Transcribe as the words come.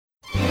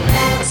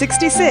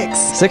66.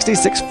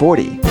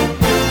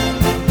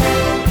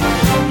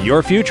 6640.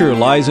 Your future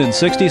lies in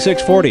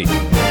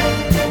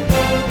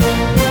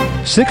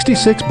 6640.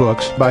 66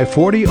 books by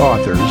 40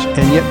 authors,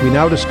 and yet we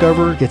now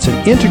discover it's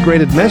an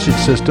integrated message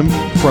system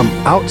from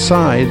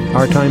outside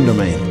our time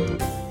domain.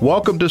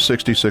 Welcome to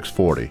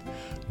 6640,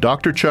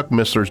 Dr. Chuck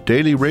Missler's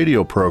daily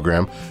radio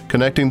program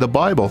connecting the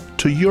Bible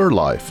to your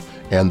life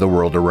and the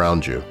world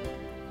around you.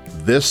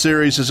 This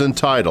series is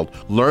entitled,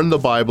 Learn the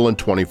Bible in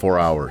 24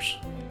 Hours.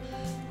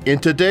 In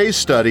today's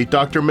study,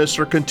 Dr.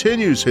 Missler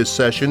continues his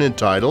session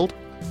entitled,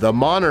 The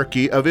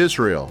Monarchy of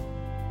Israel.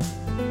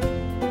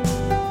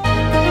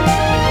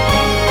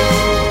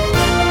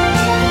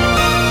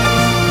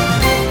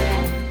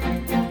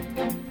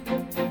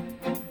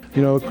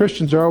 You know,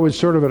 Christians are always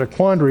sort of at a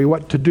quandary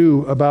what to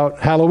do about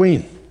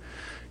Halloween.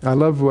 I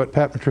love what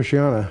Pat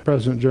Matriciana,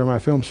 President Jeremiah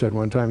Film, said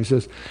one time. He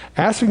says,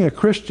 asking a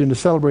Christian to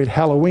celebrate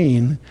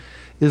Halloween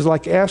is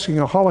like asking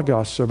a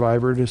Holocaust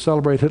survivor to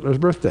celebrate Hitler's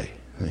birthday.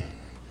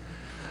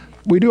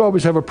 We do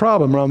always have a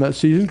problem around that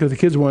season because the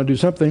kids want to do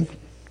something,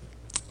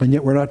 and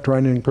yet we're not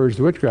trying to encourage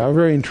the witchcraft. I'm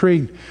very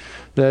intrigued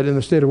that in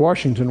the state of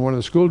Washington, one of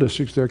the school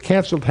districts there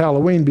canceled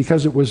Halloween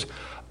because it was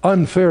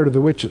unfair to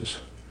the witches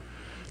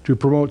to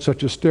promote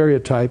such a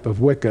stereotype of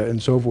Wicca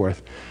and so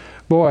forth.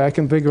 Boy, I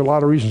can think of a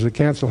lot of reasons to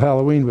cancel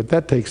Halloween, but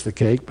that takes the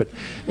cake. But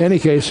in any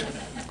case,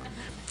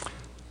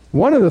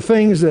 one of the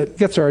things that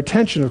gets our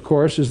attention, of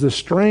course, is the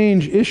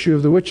strange issue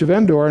of the Witch of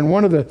Endor, and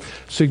one of the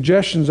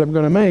suggestions I'm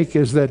going to make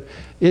is that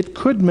it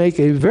could make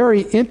a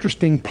very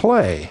interesting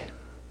play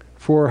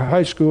for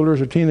high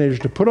schoolers or teenagers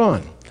to put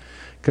on,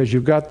 because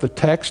you've got the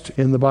text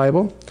in the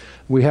Bible.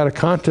 We had a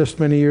contest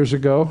many years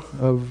ago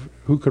of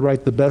who could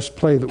write the best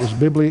play that was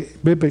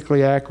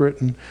biblically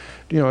accurate and,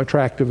 you know,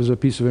 attractive as a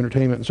piece of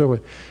entertainment and so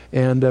forth.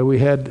 And we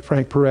had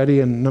Frank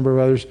Peretti and a number of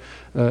others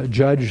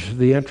judge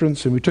the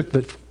entrance, and we took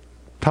the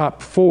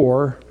top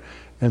 4,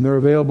 and they're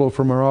available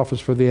from our office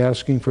for the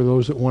asking for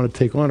those that want to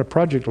take on a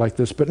project like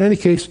this. But in any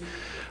case,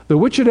 the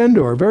Witch at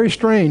Endor, a very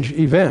strange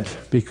event,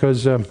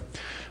 because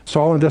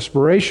Saul in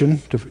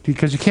desperation,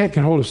 because he can't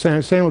get hold of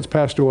Samuel's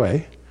passed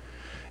away,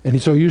 and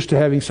he's so used to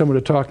having someone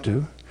to talk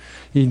to,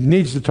 he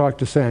needs to talk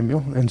to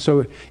Samuel. And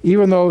so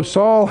even though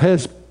Saul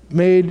has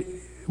made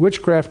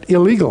witchcraft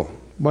illegal,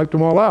 wiped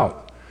them all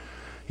out,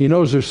 he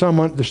knows there's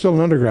still an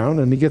underground,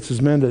 and he gets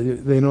his men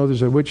they know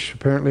there's a witch,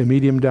 apparently a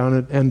medium down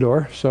at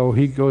Endor, so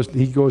he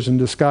goes in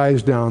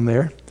disguise down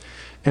there.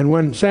 And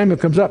when Samuel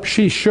comes up,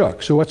 she's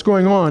shook. So what's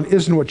going on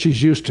isn't what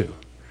she's used to.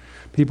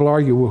 People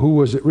argue, well, who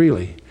was it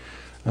really?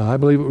 I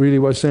believe it really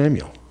was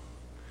Samuel.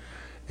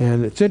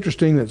 And it's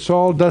interesting that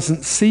Saul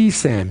doesn't see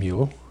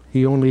Samuel,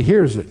 he only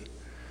hears it.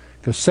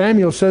 Because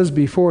Samuel says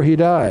before he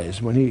dies,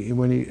 when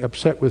he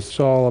upset with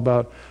Saul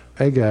about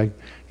Agag,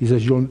 he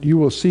says, you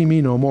will see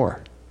me no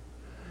more.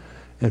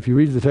 And if you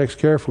read the text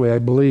carefully, I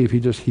believe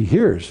he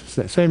hears.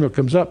 Samuel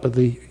comes up, but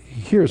he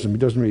hears him. He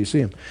doesn't really see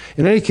him.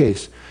 In any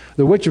case,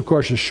 the witch, of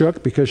course, is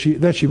shook because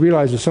then she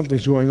realizes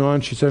something's going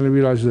on. She suddenly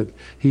realizes that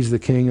he's the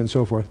king and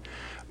so forth.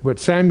 But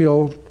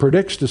Samuel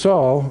predicts to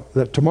Saul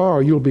that tomorrow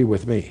you'll be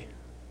with me.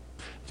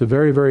 It's a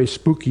very, very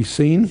spooky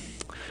scene.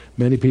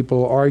 Many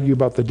people argue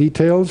about the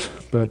details,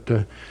 but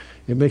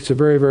it makes a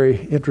very,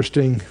 very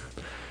interesting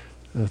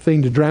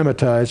thing to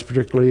dramatize,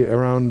 particularly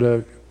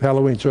around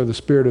Halloween, sort of the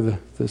spirit of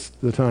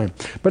the time.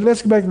 But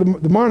let's get back to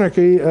the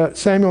monarchy.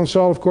 Samuel and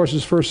Saul, of course,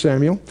 is 1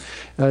 Samuel.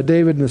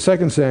 David in the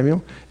 2nd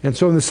Samuel. And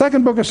so in the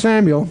second book of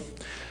Samuel,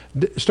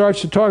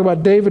 starts to talk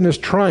about David and his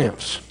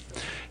triumphs.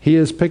 He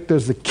is picked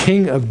as the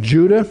king of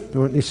Judah.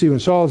 You see, when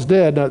Saul's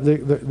dead,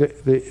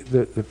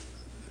 the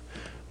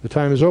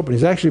time is open.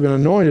 He's actually been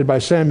anointed by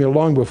Samuel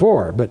long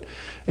before.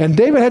 And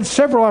David had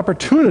several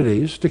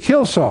opportunities to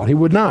kill Saul. He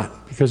would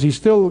not, because he's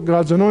still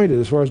God's anointed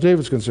as far as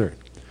David's concerned.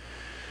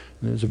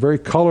 And it's a very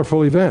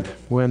colorful event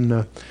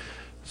when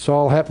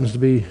Saul happens to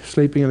be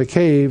sleeping in a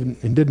cave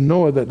and didn't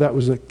know that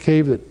was the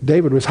cave that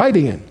David was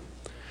hiding in.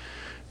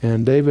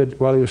 And David,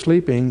 while he was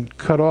sleeping,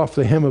 cut off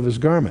the hem of his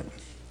garment.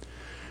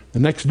 The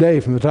next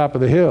day, from the top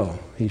of the hill,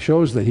 he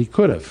shows that he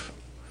could have.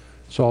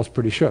 Saul's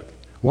pretty shook.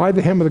 Why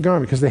the hem of the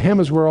garment? Because the hem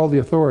is where all the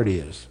authority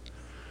is.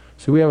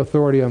 So we have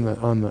authority on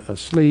the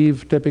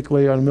sleeve,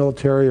 typically on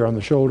military or on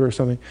the shoulder or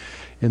something.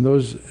 In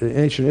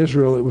ancient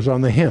Israel, it was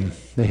on the hem.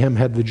 The hem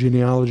had the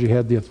genealogy,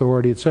 had the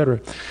authority,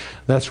 etc.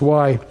 That's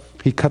why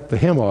he cut the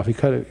hem off. He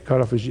cut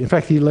off his. In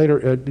fact, he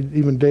later,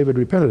 even David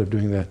repented of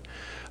doing that.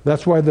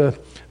 That's why the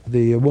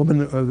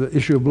woman of the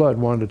issue of blood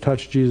wanted to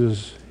touch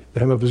Jesus, the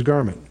hem of his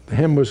garment. The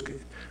hem was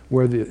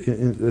where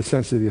in the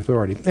sense of the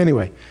authority.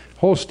 Anyway,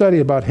 whole study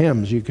about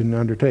hems you can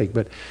undertake.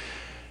 But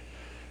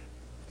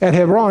at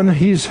Hebron,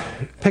 he's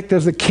picked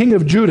as the king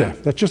of Judah.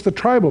 That's just the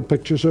tribal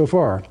picture so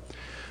far.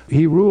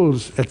 He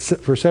rules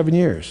for 7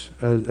 years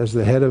as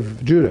the head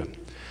of Judah.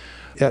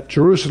 At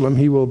Jerusalem,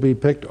 he will be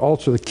picked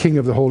also the king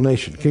of the whole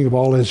nation, king of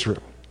all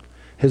Israel.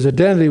 His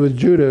identity with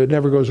Judah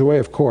never goes away,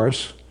 of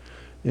course.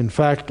 In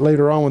fact,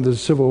 later on when there's a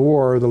civil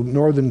war, the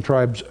northern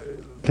tribes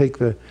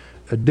take a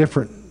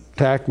different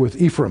tack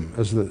with Ephraim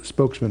as the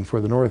spokesman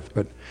for the north.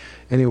 But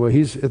anyway,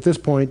 he's at this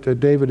point,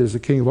 David is the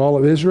king of all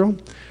of Israel.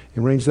 He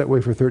reigns that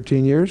way for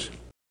 13 years.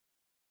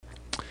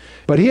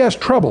 But he has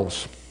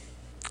troubles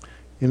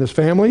in his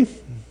family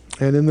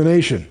and in the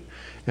nation.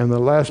 And the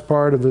last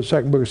part of the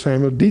second book of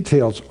Samuel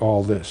details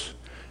all this.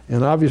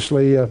 And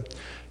obviously,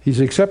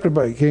 he's accepted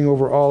by king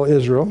over all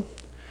Israel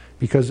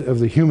because of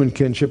the human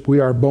kinship.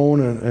 We are bone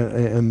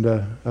and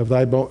of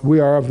thy bone. We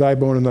are of thy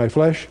bone and thy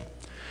flesh.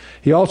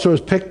 He also is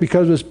picked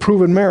because of his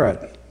proven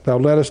merit. Thou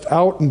leddest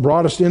out and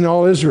broughtest in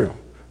all Israel.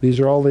 These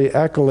are all the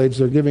accolades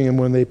they're giving him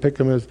when they pick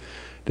him as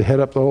to head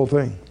up the whole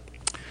thing.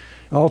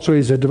 Also,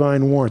 he's a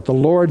divine warrant. The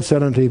Lord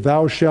said unto thee,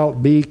 thou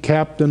shalt be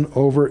captain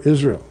over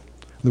Israel.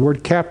 The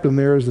word captain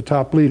there is the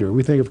top leader.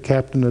 We think of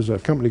captain as a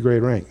company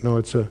grade rank.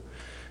 No,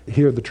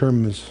 here the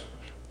term is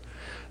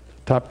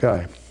top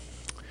guy.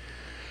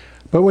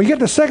 But when you get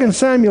to 2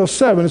 Samuel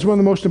 7, it's one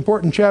of the most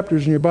important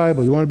chapters in your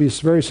Bible. You want to be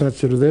very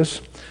sensitive to this,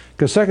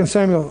 because 2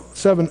 Samuel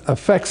 7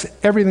 affects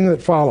everything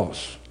that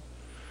follows.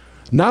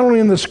 Not only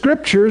in the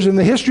scriptures, in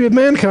the history of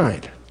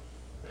mankind.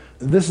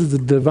 This is the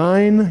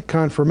divine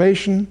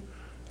confirmation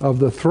of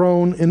the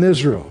throne in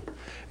Israel.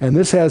 And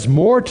this has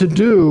more to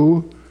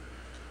do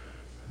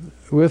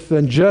with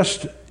than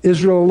just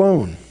Israel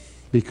alone,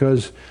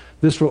 because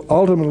this will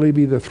ultimately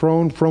be the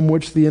throne from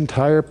which the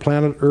entire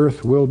planet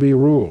Earth will be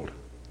ruled.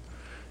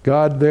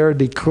 God there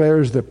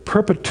declares the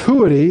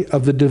perpetuity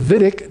of the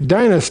Davidic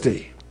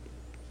dynasty.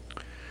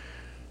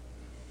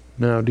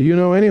 Now, do you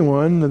know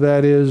anyone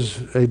that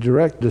is a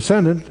direct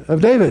descendant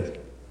of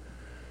David?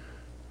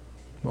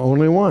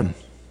 Only one,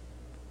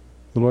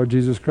 the Lord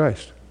Jesus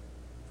Christ.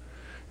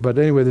 But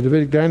anyway, the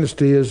Davidic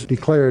dynasty is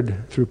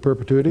declared through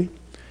perpetuity.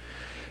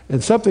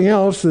 And something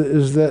else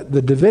is that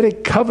the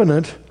Davidic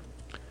covenant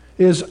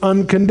is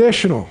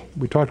unconditional.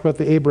 We talked about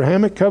the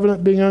Abrahamic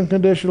covenant being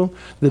unconditional.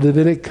 The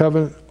Davidic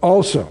covenant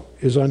also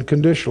is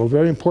unconditional.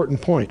 Very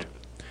important point,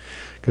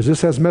 because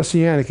this has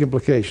messianic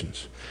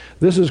implications.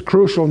 This is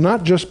crucial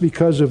not just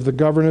because of the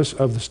governance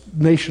of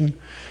the nation.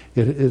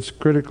 It's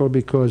critical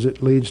because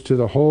it leads to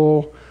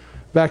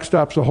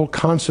backstops the whole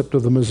concept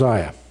of the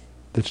Messiah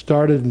that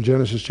started in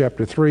Genesis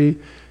chapter 3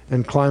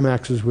 and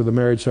climaxes with the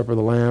marriage supper of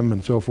the Lamb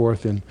and so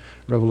forth in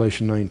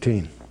Revelation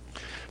 19.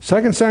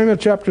 2 Samuel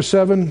chapter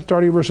 7,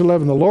 starting verse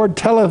 11, the Lord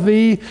telleth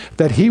thee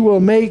that he will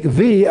make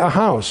thee a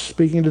house,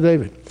 speaking to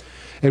David.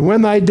 And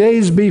when thy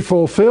days be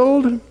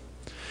fulfilled,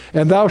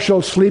 and thou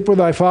shalt sleep with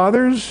thy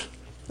fathers,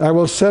 I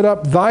will set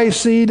up thy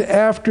seed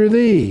after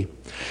thee,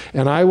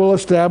 and I will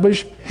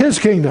establish his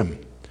kingdom.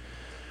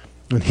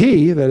 And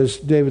he, that is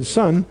David's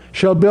son,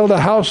 shall build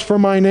a house for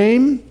my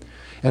name,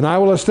 and I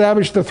will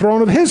establish the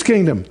throne of his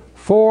kingdom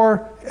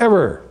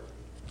forever.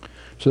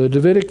 So the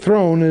Davidic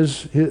throne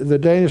the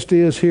dynasty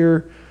is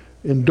here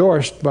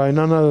endorsed by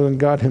none other than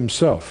God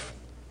himself.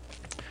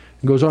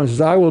 It goes on, it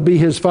says, I will be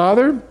his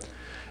father,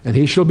 and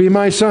he shall be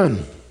my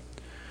son.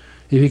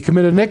 If he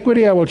commit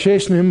iniquity, I will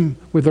chasten him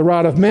with the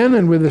rod of men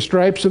and with the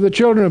stripes of the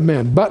children of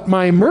men. But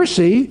my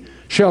mercy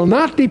shall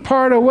not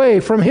depart away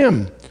from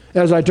him,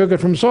 as I took it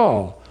from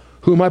Saul,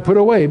 whom I put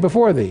away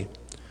before thee.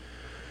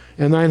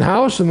 And thine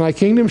house and thy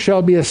kingdom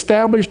shall be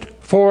established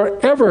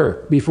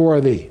forever before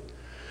thee.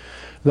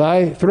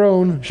 Thy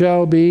throne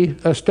shall be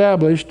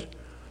established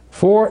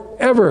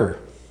forever.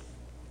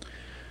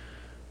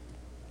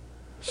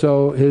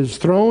 So his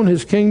throne,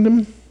 his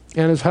kingdom,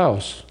 and his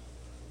house.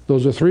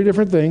 Those are three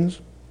different things,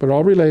 but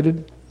all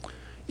related.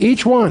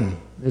 Each one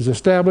is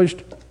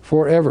established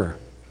forever.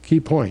 Key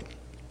point.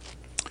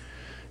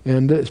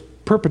 And this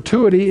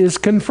perpetuity is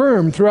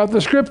confirmed throughout the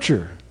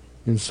scripture.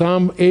 In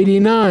Psalm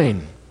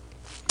 89,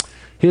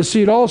 his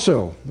seed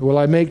also will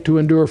I make to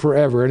endure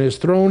forever, and his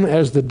throne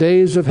as the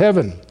days of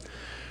heaven.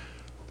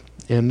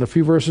 And a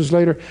few verses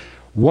later,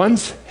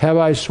 once have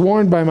I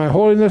sworn by my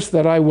holiness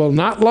that I will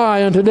not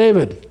lie unto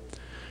David.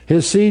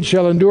 His seed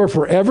shall endure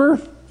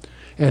forever,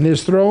 and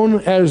his throne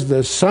as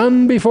the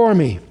sun before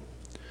me.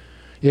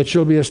 It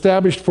shall be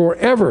established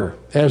forever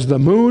as the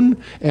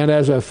moon and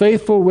as a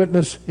faithful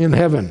witness in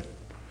heaven.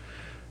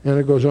 And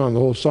it goes on, the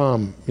whole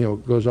psalm,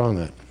 goes on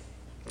that.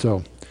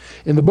 So,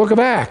 in the book of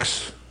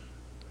Acts,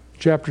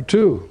 chapter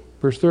 2,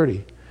 verse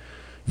 30,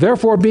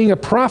 therefore being a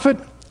prophet,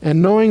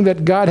 and knowing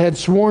that God had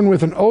sworn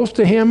with an oath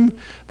to him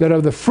that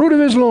of the fruit of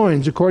his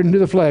loins, according to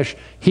the flesh,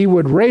 he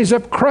would raise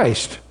up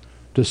Christ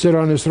to sit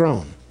on his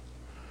throne.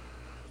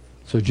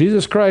 So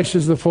Jesus Christ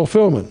is the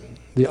fulfillment,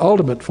 the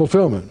ultimate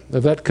fulfillment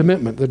of that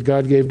commitment that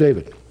God gave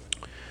David.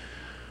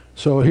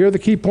 So here are the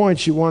key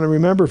points you want to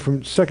remember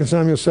from 2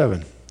 Samuel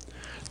 7.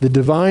 The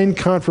divine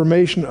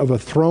confirmation of a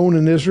throne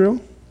in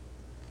Israel,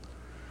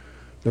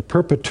 the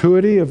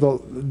perpetuity of the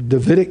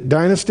Davidic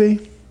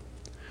dynasty,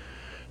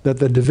 that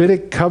the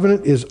Davidic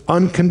covenant is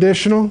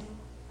unconditional,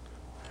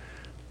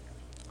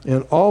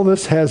 and all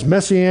this has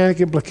messianic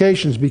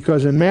implications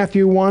because in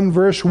Matthew 1,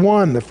 verse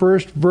 1, the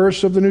first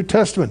verse of the New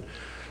Testament,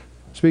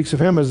 speaks of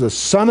him as the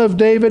son of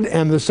David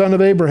and the son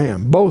of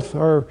Abraham. Both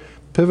are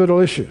pivotal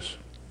issues.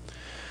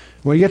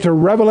 When you get to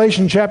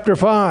Revelation chapter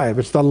 5,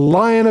 it's the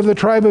Lion of the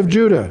tribe of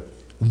Judah,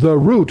 the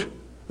root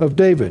of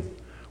David,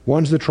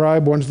 One's the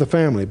tribe, one's the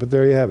family, but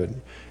there you have it.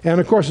 And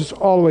of course, it's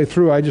all the way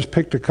through. I just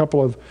picked a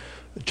couple of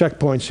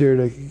checkpoints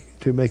here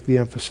to make the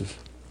emphasis.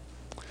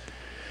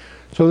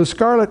 So the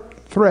scarlet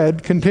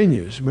thread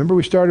continues. Remember,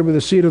 we started with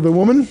the seed of the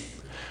woman.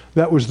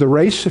 That was the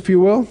race, if you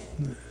will.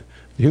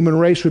 The human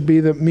race would be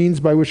the means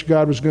by which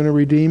God was going to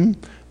redeem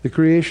the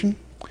creation.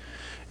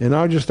 And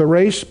not just the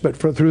race, but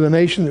through the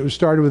nation. It was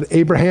started with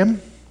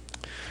Abraham.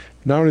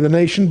 Not only the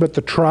nation, but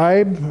the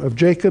tribe of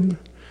Jacob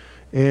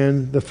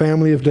and the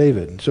family of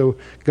David. So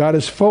God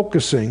is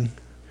focusing.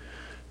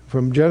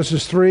 From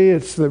Genesis 3,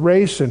 it's the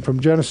race, and from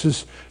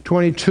Genesis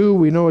 22,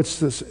 we know it's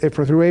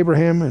through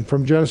Abraham, and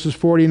from Genesis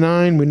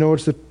 49, we know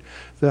it's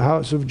the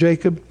house of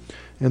Jacob,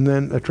 and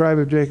then a tribe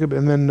of Jacob,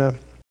 and then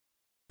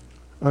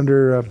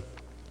under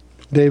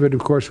David, of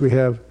course, we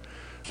have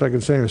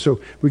 2 Samuel. So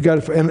we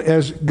got, and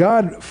as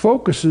God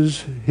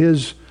focuses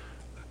His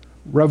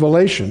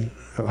revelation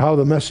of how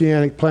the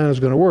Messianic plan is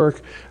going to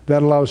work,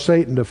 that allows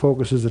Satan to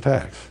focus his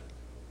attacks,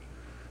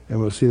 and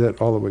we'll see that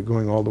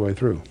going all the way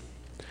through.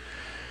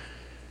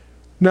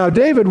 Now,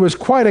 David was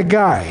quite a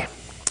guy.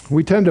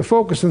 We tend to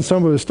focus on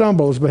some of his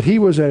stumbles, but he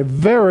was a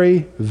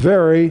very,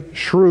 very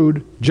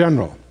shrewd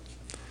general,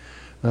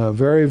 a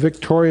very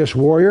victorious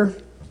warrior,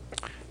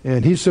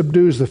 and he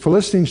subdues the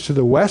Philistines to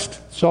the west.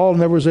 Saul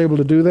never was able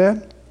to do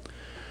that.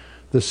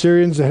 The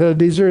Syrians, the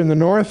Hadadezer in the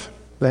north,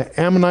 the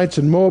Ammonites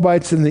and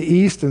Moabites in the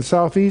east and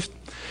southeast,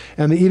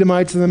 and the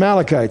Edomites and the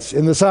Amalekites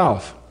in the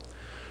south.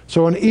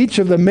 So on each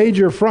of the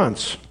major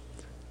fronts,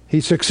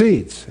 he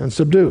succeeds and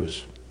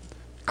subdues.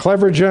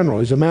 Clever general.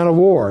 He's a man of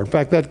war. In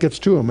fact, that gets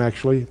to him,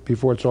 actually,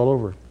 before it's all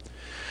over.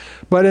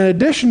 But in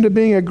addition to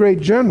being a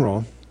great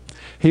general,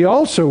 he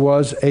also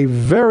was a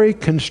very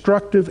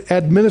constructive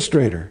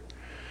administrator.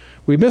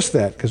 We miss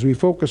that because we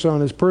focus on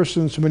his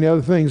person and so many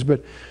other things,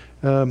 but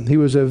he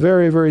was a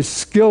very, very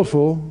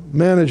skillful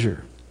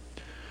manager.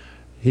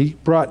 He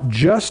brought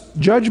just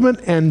judgment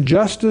and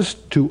justice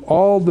to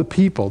all the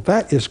people.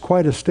 That is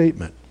quite a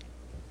statement.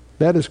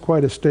 That is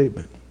quite a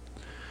statement.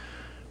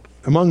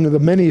 Among the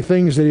many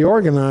things that he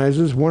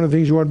organizes, one of the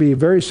things you want to be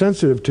very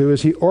sensitive to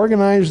is he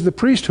organized the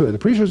priesthood. The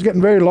priesthood was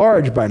getting very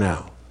large by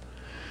now.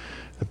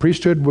 The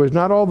priesthood was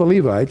not all the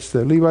Levites.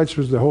 The Levites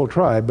was the whole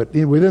tribe, but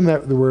within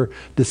that there were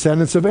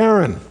descendants of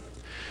Aaron.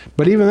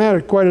 But even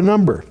that, quite a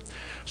number.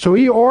 So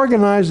he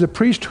organized the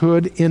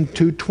priesthood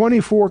into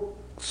 24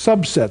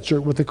 subsets, or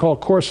what they call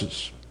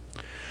courses.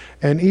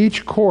 And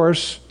each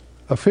course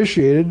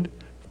officiated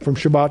from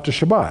Shabbat to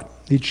Shabbat.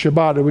 Each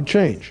Shabbat it would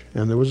change,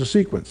 and there was a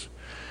sequence.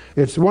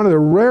 It's one of the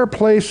rare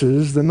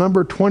places the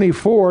number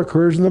 24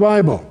 occurs in the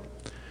Bible.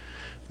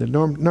 The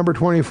number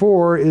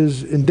 24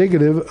 is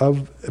indicative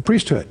of a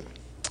priesthood.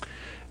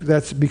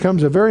 That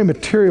becomes a very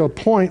material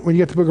point when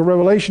you get to the book of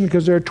Revelation,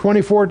 because there are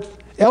 24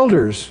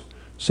 elders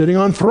sitting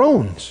on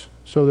thrones.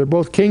 So they're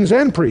both kings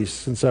and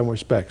priests in some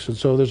respects. And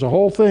so there's a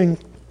whole thing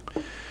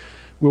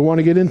we'll want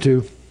to get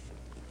into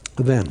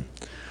then.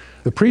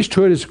 The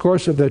priesthood is, of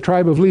course, of the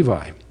tribe of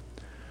Levi.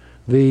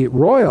 The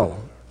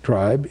royal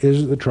tribe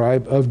is the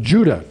tribe of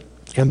Judah,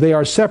 and they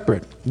are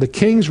separate. The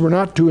kings were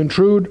not to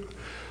intrude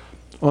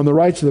on the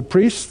rights of the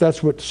priests.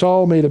 That's what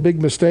Saul made a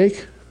big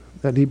mistake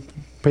that he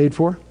paid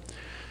for.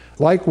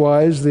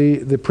 Likewise,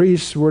 the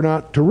priests were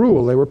not to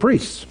rule. They were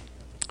priests.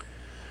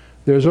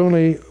 There's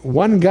only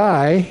one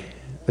guy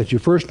that you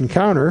first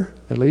encounter,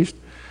 at least,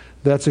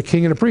 that's a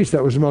king and a priest.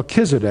 That was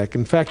Melchizedek.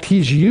 In fact,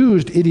 he's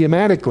used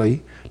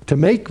idiomatically to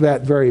make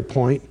that very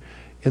point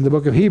in the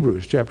book of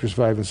Hebrews, chapters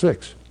 5 and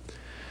 6.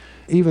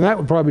 Even that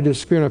would probably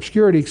disappear in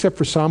obscurity, except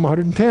for Psalm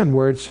 110,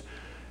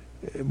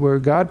 where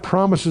God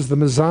promises the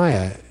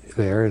Messiah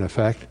there, in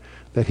effect,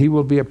 that he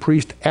will be a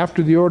priest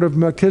after the order of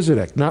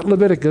Melchizedek, not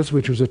Leviticus,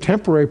 which was a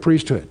temporary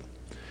priesthood,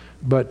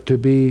 but to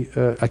be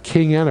a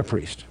king and a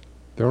priest.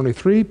 There are only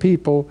three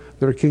people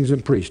that are kings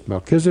and priests: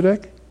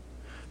 Melchizedek,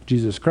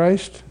 Jesus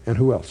Christ, and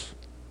who else?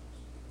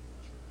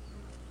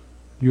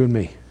 You and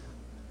me.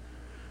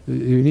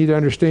 You need to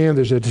understand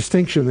there's a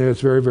distinction there that's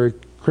very, very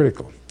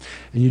critical.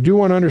 And you do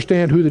want to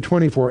understand who the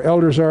 24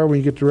 elders are when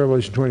you get to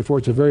Revelation 24.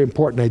 It's a very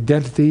important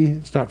identity.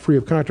 It's not free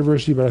of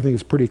controversy, but I think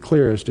it's pretty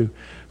clear as to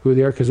who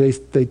they are, because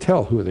they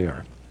tell who they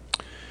are.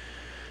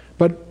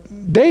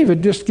 But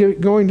David, just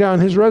going down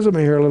his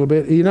resume here a little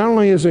bit, he not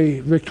only is a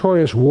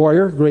victorious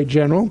warrior, great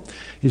general,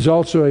 he's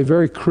also a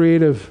very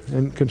creative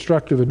and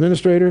constructive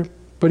administrator,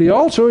 but he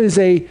also is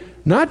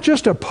not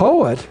just a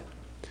poet,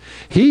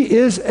 he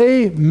is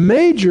a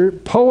major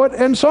poet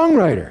and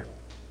songwriter.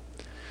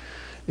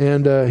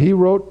 And he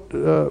wrote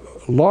a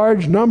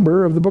large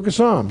number of the book of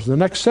Psalms. The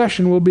next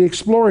session we'll be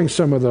exploring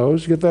some of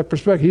those, get that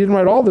perspective. He didn't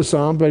write all the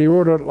Psalms, but he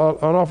wrote an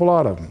awful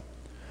lot of them.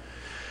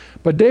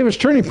 But David's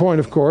turning point,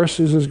 of course,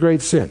 is his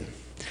great sin.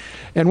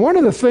 And one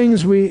of the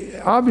things we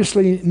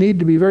obviously need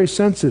to be very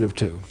sensitive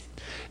to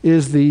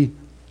is the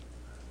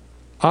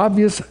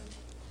obvious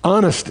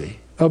honesty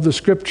of the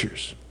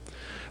Scriptures.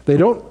 They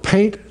don't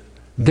paint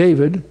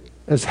David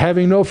as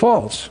having no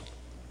faults.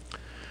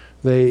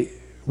 They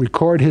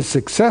record his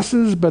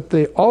successes, but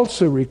they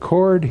also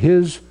record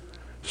his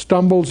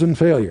stumbles and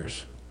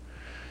failures.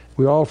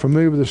 We're all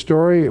familiar with the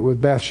story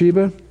with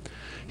Bathsheba.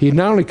 He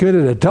not only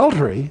committed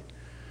adultery,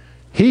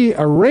 he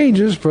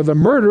arranges for the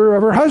murder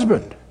of her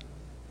husband.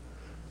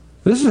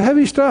 This is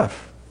heavy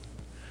stuff.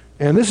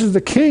 And this is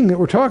the king that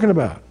we're talking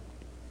about.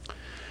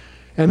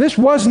 And this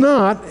was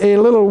not a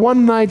little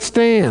one-night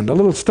stand, a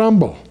little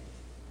stumble.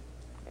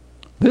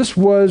 This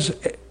was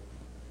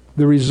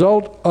the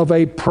result of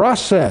a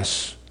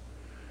process.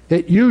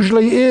 It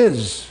usually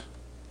is.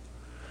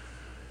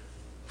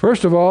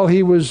 First of all,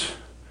 he was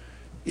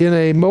in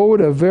a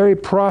mode of very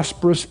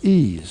prosperous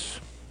ease.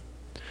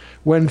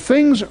 When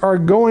things are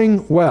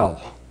going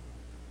well,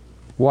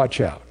 watch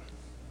out.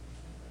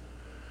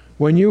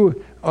 When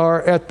you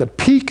are at the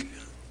peak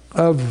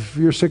of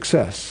your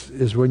success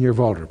is when you're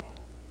vulnerable.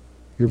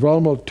 You're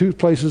vulnerable at two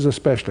places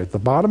especially, at the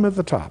bottom and at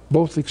the top.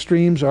 Both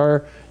extremes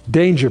are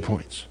danger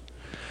points.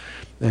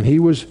 And he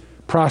was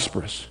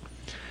prosperous.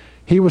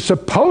 He was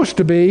supposed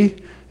to be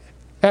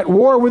at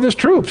war with his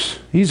troops.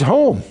 He's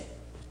home.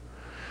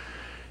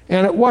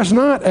 And it was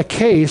not a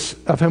case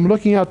of him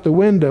looking out the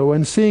window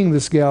and seeing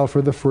this gal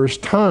for the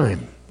first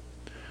time.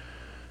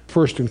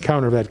 First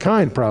encounter of that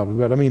kind, probably,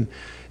 but I mean,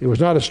 it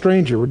was not a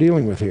stranger we're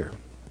dealing with here.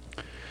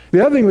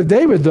 The other thing with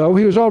David, though,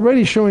 he was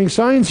already showing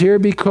signs here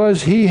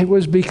because he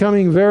was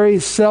becoming very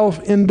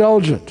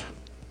self-indulgent.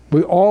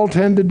 We all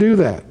tend to do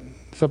that.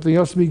 Something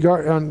else to be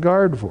on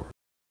guard for.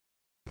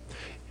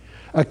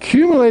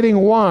 Accumulating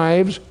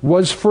wives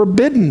was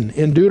forbidden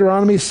in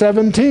Deuteronomy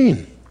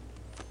 17.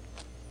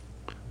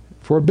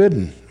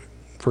 Forbidden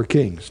for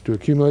kings to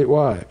accumulate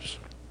wives.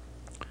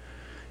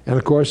 And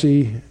of course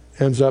he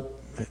ends up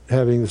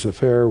having this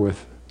affair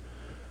with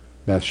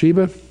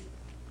Bathsheba.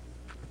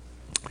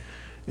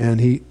 And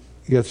he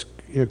gets,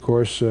 of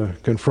course,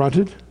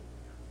 confronted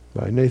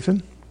by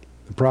Nathan,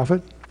 the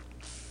prophet,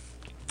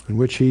 in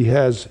which he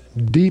has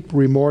deep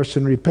remorse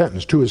and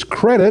repentance. To his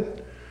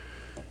credit,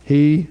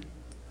 he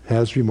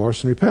has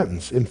remorse and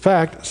repentance. In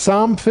fact,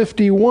 Psalm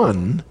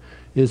 51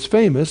 is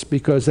famous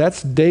because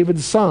that's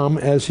David's psalm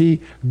as he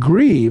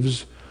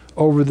grieves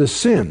over the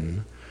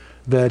sin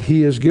that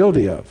he is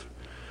guilty of,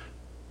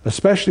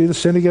 especially the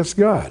sin against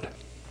God.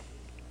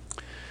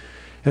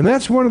 And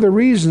that's one of the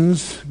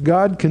reasons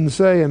God can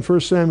say in 1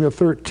 Samuel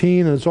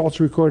 13, and it's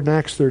also recorded in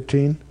Acts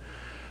 13,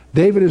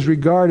 David is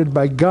regarded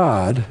by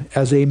God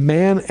as a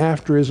man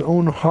after his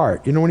own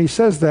heart. You know, when he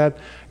says that,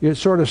 it's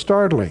sort of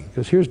startling,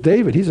 because here's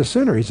David. He's a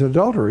sinner. He's an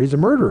adulterer. He's a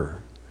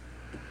murderer.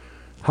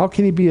 How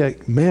can he be a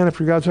man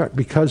after God's heart?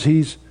 Because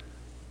he's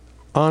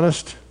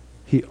honest,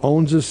 he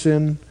owns his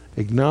sin,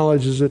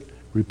 acknowledges it,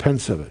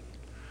 repents of it.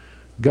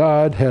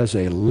 God has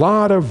a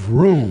lot of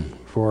room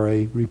for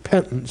a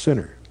repentant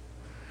sinner.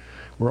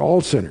 We're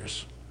all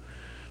sinners.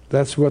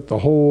 That's what the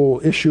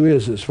whole issue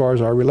is as far as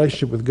our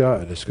relationship with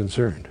God is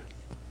concerned.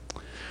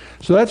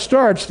 So that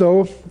starts,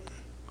 though,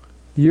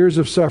 years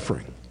of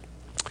suffering.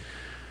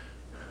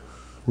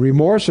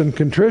 Remorse and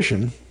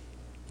contrition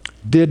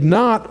did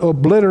not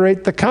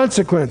obliterate the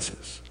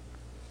consequences.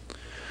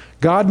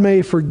 God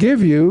may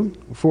forgive you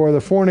for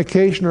the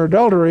fornication or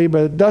adultery,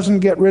 but it doesn't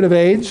get rid of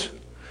AIDS.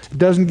 It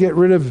doesn't get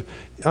rid of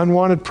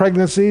unwanted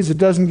pregnancies. It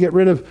doesn't get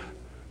rid of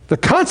the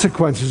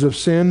consequences of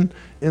sin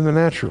in the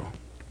natural.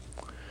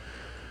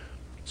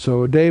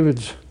 So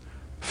David's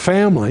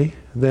family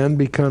then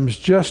becomes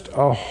just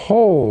a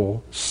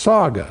whole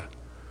saga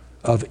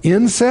of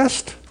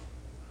incest,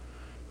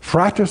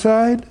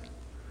 fratricide,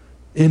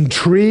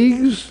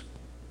 intrigues,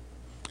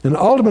 and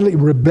ultimately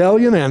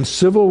rebellion and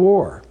civil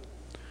war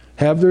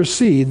have their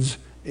seeds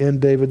in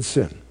David's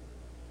sin.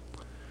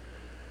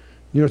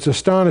 You know, it's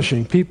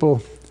astonishing.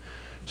 People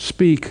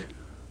speak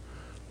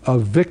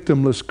of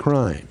victimless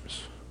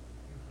crimes.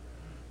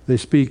 They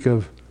speak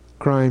of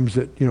crimes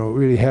that, you know,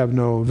 really have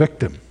no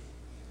victim.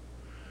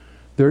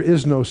 There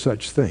is no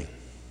such thing.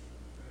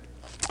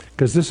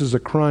 Because this is a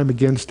crime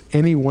against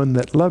anyone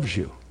that loves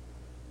you.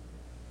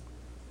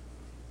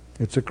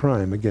 It's a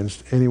crime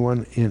against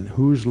anyone in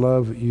whose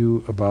love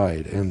you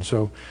abide. And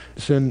so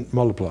sin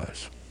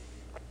multiplies.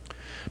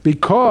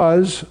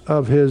 Because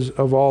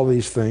of all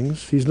these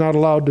things, he's not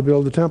allowed to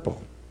build the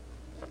temple.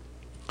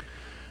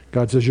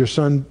 God says, your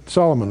son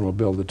Solomon will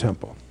build the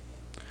temple.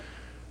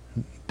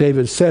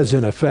 David says,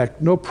 in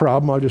effect, no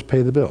problem, I'll just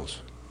pay the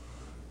bills.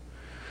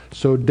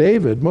 So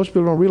David, most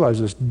people don't realize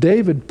this,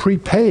 David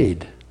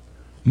prepaid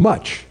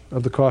much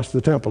of the cost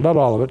of the temple. Not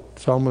all of it.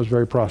 Solomon was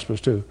very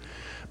prosperous too.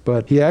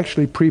 But he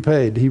actually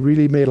prepaid. He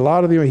really made a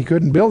lot of he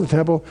couldn't build the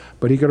temple,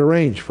 but he could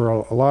arrange for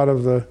a lot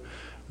of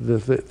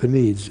the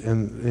needs.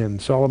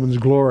 And Solomon's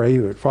glory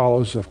that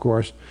follows, of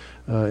course,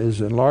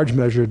 is in large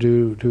measure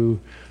due to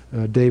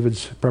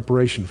David's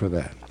preparation for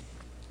that.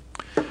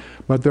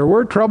 But there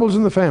were troubles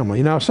in the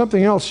family. Now,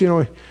 something else, you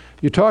know,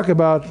 you talk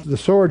about the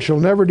sword shall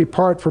never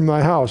depart from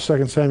thy house,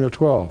 2 Samuel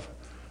 12.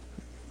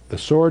 The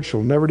sword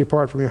shall never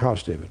depart from your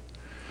house, David.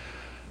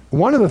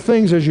 One of the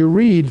things as you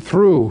read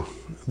through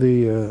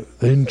the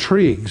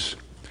intrigues,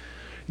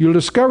 you'll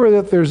discover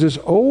that there's this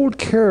old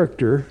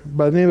character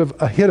by the name of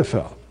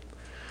Ahithophel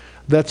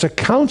that's a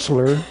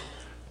counselor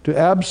to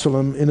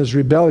Absalom in his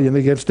rebellion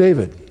against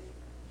David.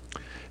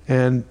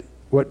 And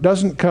what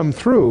doesn't come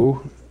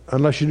through,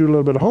 unless you do a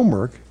little bit of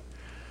homework,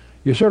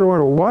 you sort of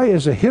wonder, why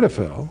is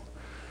Ahithophel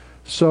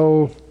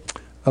so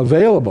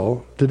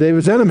available to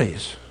David's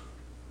enemies?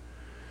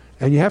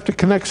 And you have to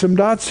connect some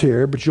dots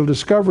here, but you'll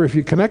discover if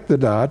you connect the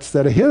dots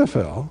that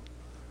Ahithophel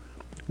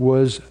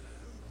was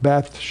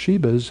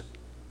Bathsheba's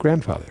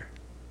grandfather.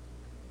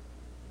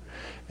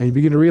 And you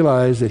begin to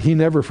realize that he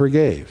never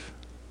forgave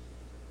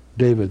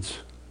David's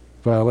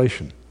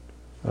violation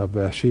of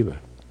Bathsheba.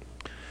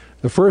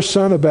 The first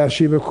son of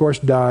Bathsheba, of course,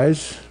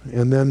 dies,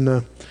 and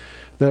then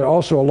there's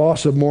also a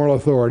loss of moral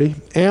authority.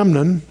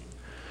 Amnon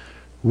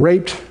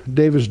raped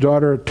David's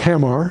daughter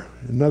Tamar,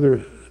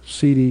 another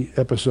seedy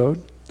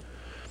episode.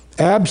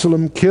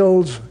 Absalom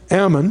kills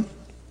Ammon,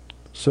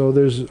 so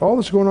there's all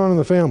this going on in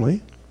the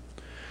family.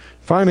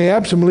 Finally,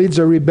 Absalom leads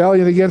a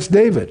rebellion against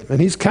David, and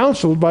he's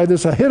counseled by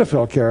this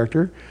Ahithophel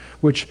character,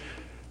 which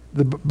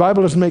the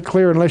Bible doesn't make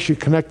clear unless you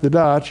connect the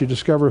dots. You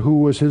discover who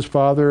was his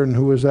father and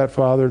who was that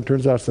father, and it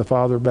turns out it's the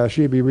father of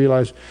Bathsheba. You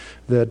realize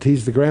that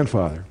he's the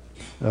grandfather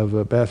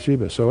of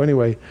Bathsheba. So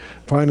anyway,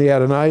 finally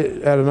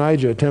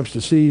Adonijah attempts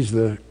to seize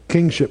the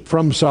kingship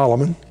from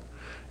Solomon,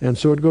 and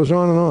so it goes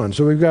on and on.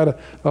 So we've got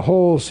a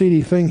whole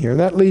seedy thing here.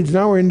 That leads,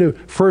 now we're into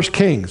 1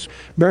 Kings.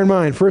 Bear in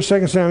mind,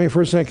 1st, 2nd Samuel,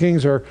 1st, 2nd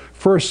Kings are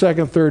 1st,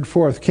 2nd, 3rd,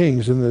 4th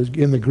Kings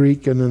in the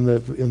Greek and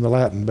in the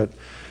Latin. But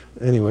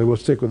anyway, we'll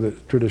stick with the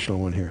traditional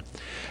one here.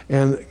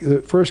 And the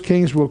 1st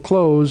Kings will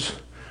close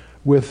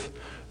with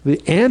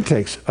the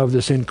antics of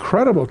this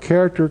incredible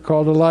character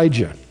called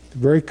Elijah, a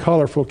very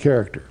colorful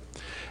character.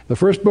 The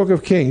first book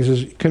of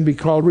Kings can be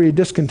called really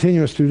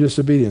discontinuous through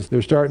disobedience.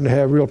 They're starting to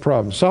have real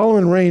problems.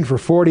 Solomon reigned for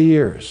 40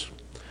 years.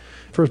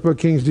 First book of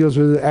Kings deals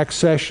with the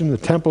accession, the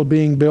temple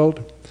being built.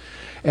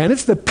 And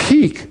it's the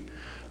peak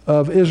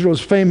of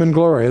Israel's fame and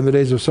glory in the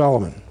days of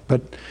Solomon.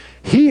 But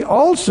he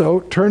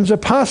also turns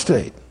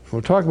apostate.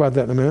 We'll talk about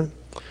that in a minute.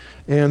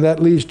 And that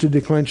leads to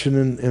declension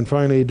and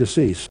finally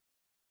decease.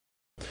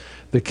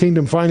 The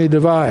kingdom finally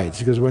divides,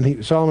 because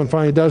when Solomon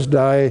finally does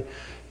die,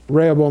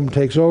 Rehoboam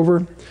takes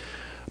over.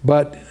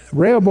 But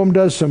Rehoboam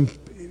does some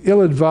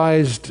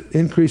ill-advised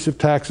increase of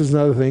taxes and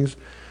other things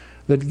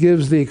that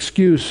gives the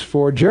excuse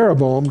for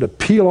Jeroboam to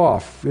peel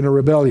off in a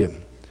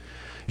rebellion.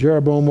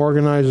 Jeroboam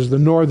organizes the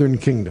northern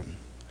kingdom.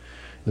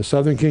 The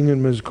southern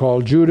kingdom is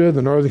called Judah,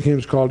 the northern kingdom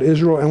is called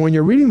Israel. And when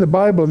you're reading the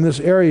Bible in this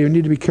area, you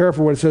need to be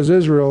careful when it says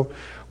Israel,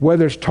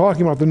 whether it's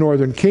talking about the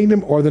northern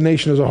kingdom or the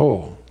nation as a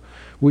whole.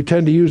 We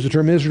tend to use the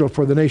term Israel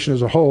for the nation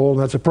as a whole, and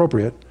that's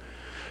appropriate.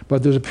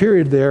 But there's a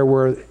period there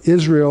where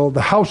Israel,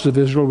 the house of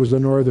Israel, was the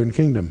northern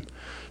kingdom.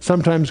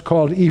 Sometimes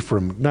called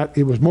Ephraim.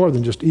 It was more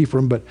than just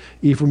Ephraim, but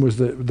Ephraim was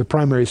the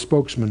primary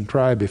spokesman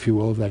tribe, if you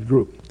will, of that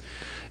group.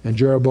 And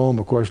Jeroboam,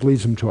 of course,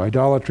 leads them to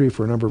idolatry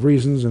for a number of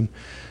reasons. And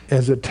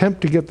as an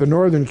attempt to get the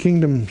northern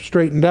kingdom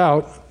straightened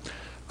out,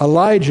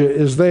 Elijah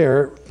is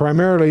there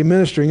primarily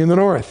ministering in the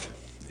north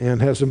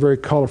and has some very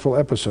colorful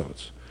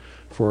episodes.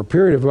 For a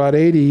period of about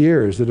 80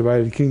 years, the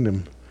divided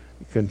kingdom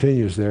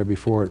continues there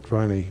before it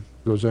finally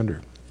goes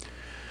under.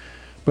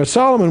 But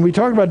Solomon, we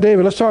talked about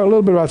David. Let's talk a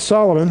little bit about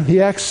Solomon.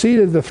 He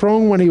acceded the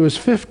throne when he was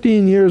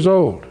 15 years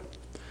old.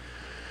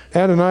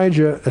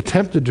 Adonijah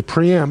attempted to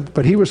preempt,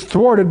 but he was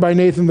thwarted by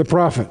Nathan the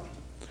prophet.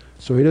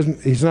 So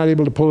he's not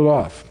able to pull it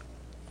off.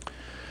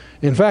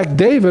 In fact,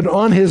 David,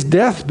 on his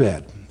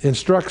deathbed,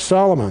 instructs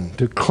Solomon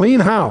to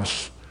clean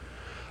house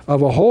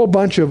of a whole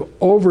bunch of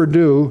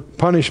overdue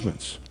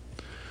punishments.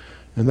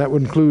 And that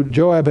would include,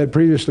 Joab had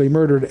previously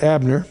murdered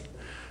Abner.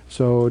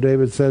 So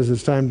David says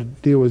it's time to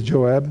deal with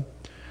Joab.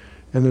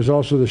 And there's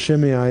also the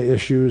Shimei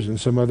issues and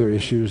some other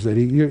issues that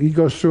he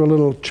goes through a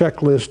little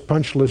checklist,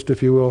 punch list,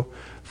 if you will,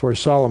 for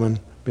Solomon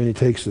when he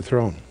takes the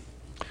throne.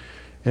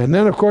 And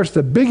then, of course,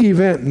 the big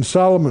event in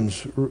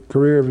Solomon's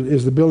career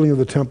is the building of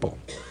the temple.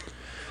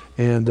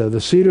 And the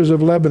cedars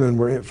of Lebanon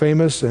were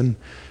famous, and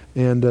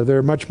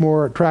they're much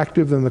more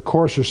attractive than the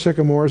coarser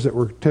sycamores that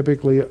were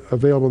typically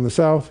available in the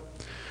south.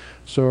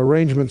 So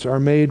arrangements are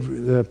made.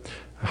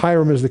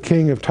 Hiram is the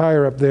king of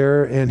Tyre up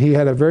there, and he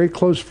had a very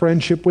close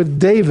friendship with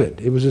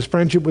David. It was his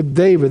friendship with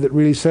David that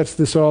really sets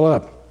this all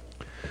up.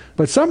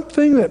 But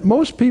something that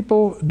most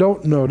people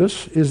don't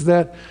notice is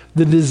that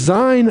the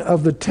design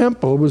of the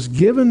temple was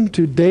given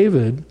to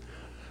David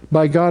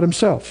by God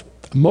himself.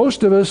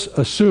 Most of us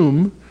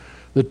assume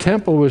the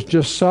temple was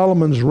just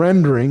Solomon's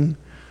rendering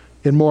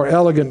in more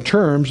elegant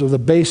terms of the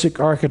basic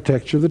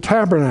architecture of the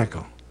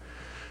tabernacle.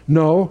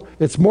 No,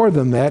 it's more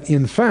than that.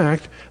 In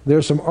fact,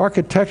 there's some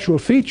architectural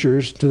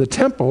features to the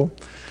temple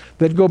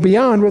that go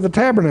beyond what the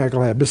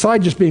tabernacle had,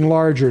 besides just being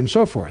larger and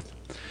so forth.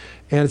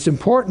 And it's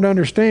important to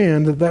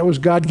understand that that was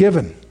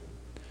God-given.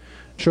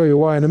 I'll show you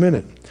why in a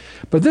minute.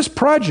 But this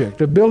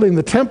project of building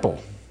the temple,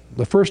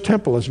 the first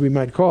temple as we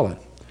might call it,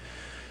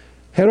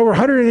 had over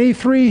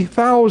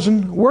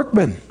 183,000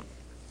 workmen,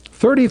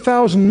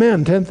 30,000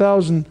 men,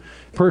 10,000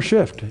 per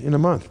shift in a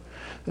month.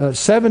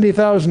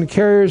 70,000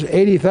 carriers,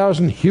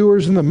 80,000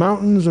 hewers in the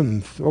mountains,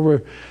 and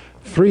over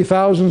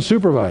 3,000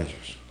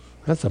 supervisors.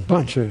 That's a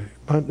bunch.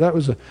 That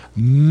was a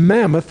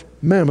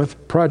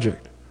mammoth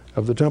project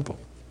of the temple.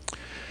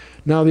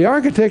 Now, the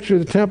architecture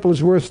of the temple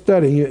is worth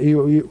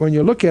studying. When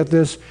you look at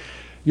this,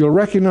 you'll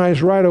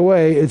recognize right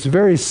away it's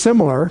very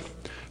similar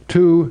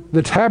to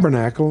the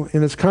tabernacle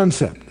in its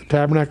concept. The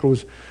tabernacle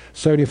was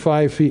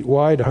 75 feet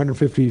wide,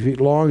 150 feet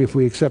long, if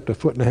we accept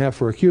 1.5 feet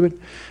for a cubit.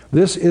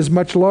 This is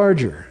much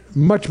larger,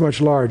 much, much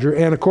larger,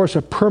 and of course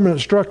a permanent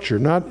structure,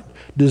 not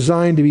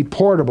designed to be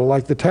portable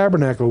like the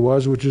tabernacle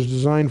was, which is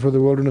designed for the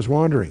wilderness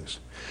wanderings.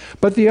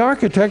 But the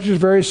architecture is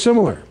very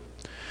similar.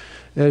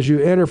 As you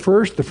enter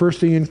first, the first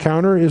thing you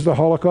encounter is the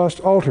Holocaust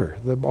altar,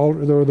 or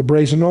the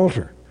brazen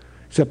altar,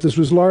 except this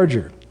was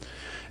larger.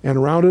 And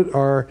around it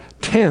are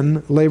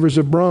 10 lavers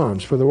of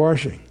bronze for the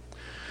washing.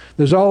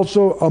 There's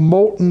also a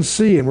molten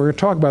sea, and we're going to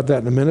talk about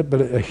that in a minute,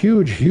 but a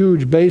huge,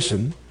 huge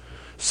basin,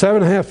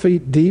 7.5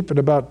 feet deep and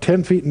about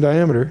 10 feet in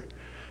diameter,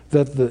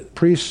 that the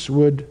priests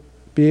would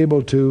be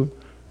able to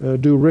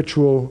do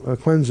ritual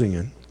cleansing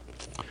in.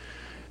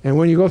 And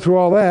when you go through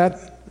all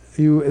that,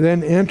 you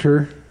then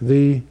enter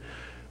the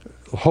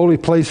holy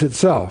place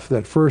itself,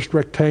 that first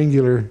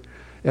rectangular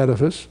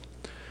edifice.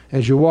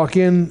 As you walk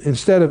in,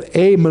 instead of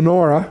a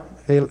menorah,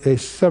 a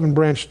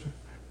 7-branched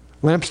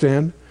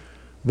lampstand,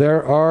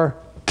 there are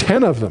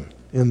 10 of them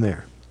in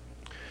there.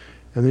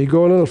 And then you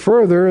go a little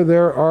further,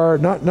 there are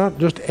not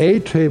just a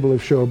table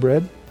of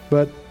showbread,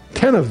 but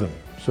 10 of them.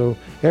 So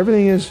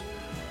everything is,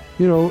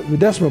 the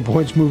decimal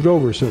points moved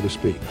over, so to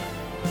speak.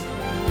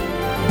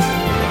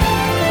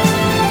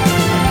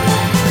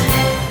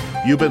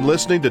 You've been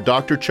listening to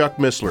Dr. Chuck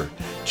Missler,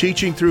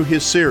 teaching through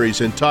his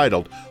series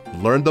entitled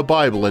Learn the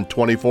Bible in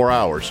 24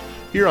 Hours,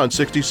 here on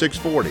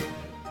 6640.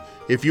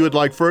 If you would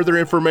like further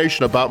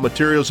information about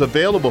materials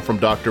available from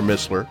Dr.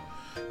 Missler,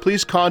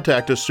 please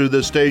contact us through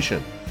this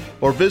station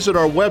or visit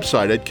our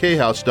website at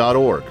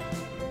khouse.org.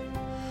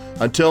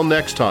 Until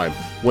next time,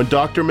 when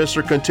Dr.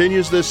 Missler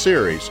continues this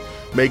series,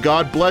 may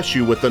God bless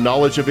you with the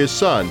knowledge of His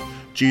Son,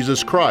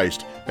 Jesus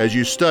Christ, as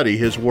you study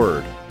His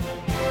Word.